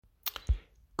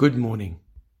Good morning.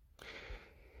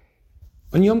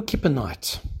 On Yom Kippur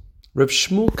night, Rav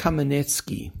Shmuel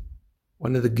Kamenetsky,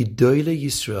 one of the Gedolei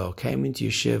Yisrael, came into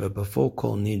Yeshiva before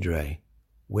Kol Nidre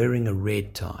wearing a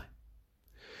red tie.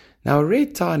 Now, a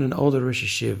red tie in an older Rosh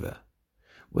Yeshiva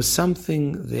was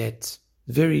something that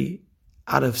very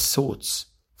out of sorts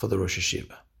for the Rosh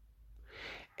Yeshiva.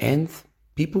 And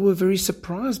people were very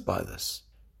surprised by this.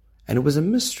 And it was a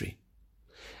mystery.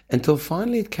 Until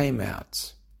finally it came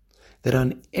out that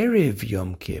on Erev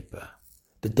Yom Kippur,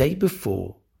 the day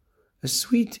before, a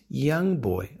sweet young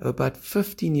boy of about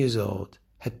 15 years old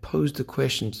had posed a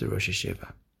question to the Rosh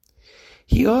Yeshiva.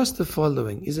 He asked the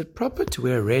following: is it proper to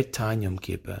wear a red tie on Yom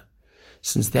Kippur,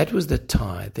 since that was the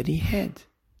tie that he had?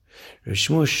 Rav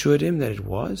Shmuel assured him that it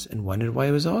was and wondered why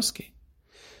he was asking.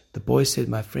 The boy said,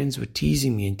 "My friends were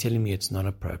teasing me and telling me it's not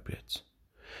appropriate."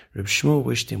 Rav Shmuel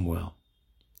wished him well.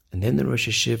 And then the Rosh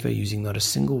Yeshiva, using not a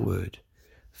single word,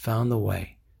 found the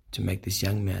way to make this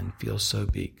young man feel so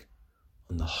big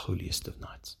on the holiest of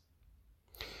nights.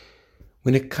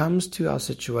 When it comes to our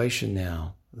situation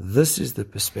now, this is the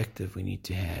perspective we need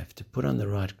to have, to put on the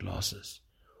right glasses.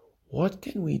 What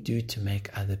can we do to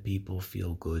make other people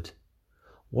feel good?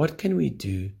 What can we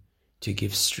do to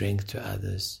give strength to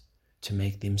others, to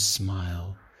make them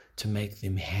smile, to make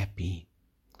them happy?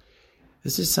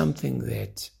 This is something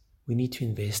that we need to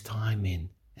invest time in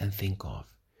and think of.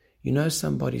 You know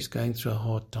somebody's going through a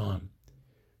hard time.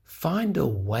 Find a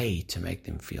way to make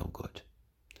them feel good.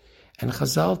 And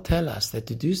Chazal tell us that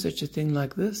to do such a thing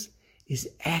like this is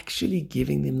actually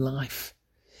giving them life.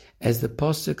 As the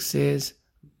Pasuk says,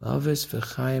 Mavis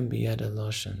v'chayim biyad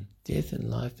halashon. Death and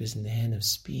life is in the hand of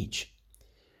speech.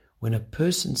 When a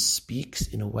person speaks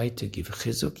in a way to give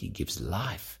chizuk, he gives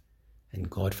life.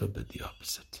 And God forbid the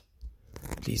opposite.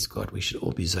 Please God, we should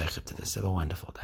all be zeicher to this. Have a wonderful day.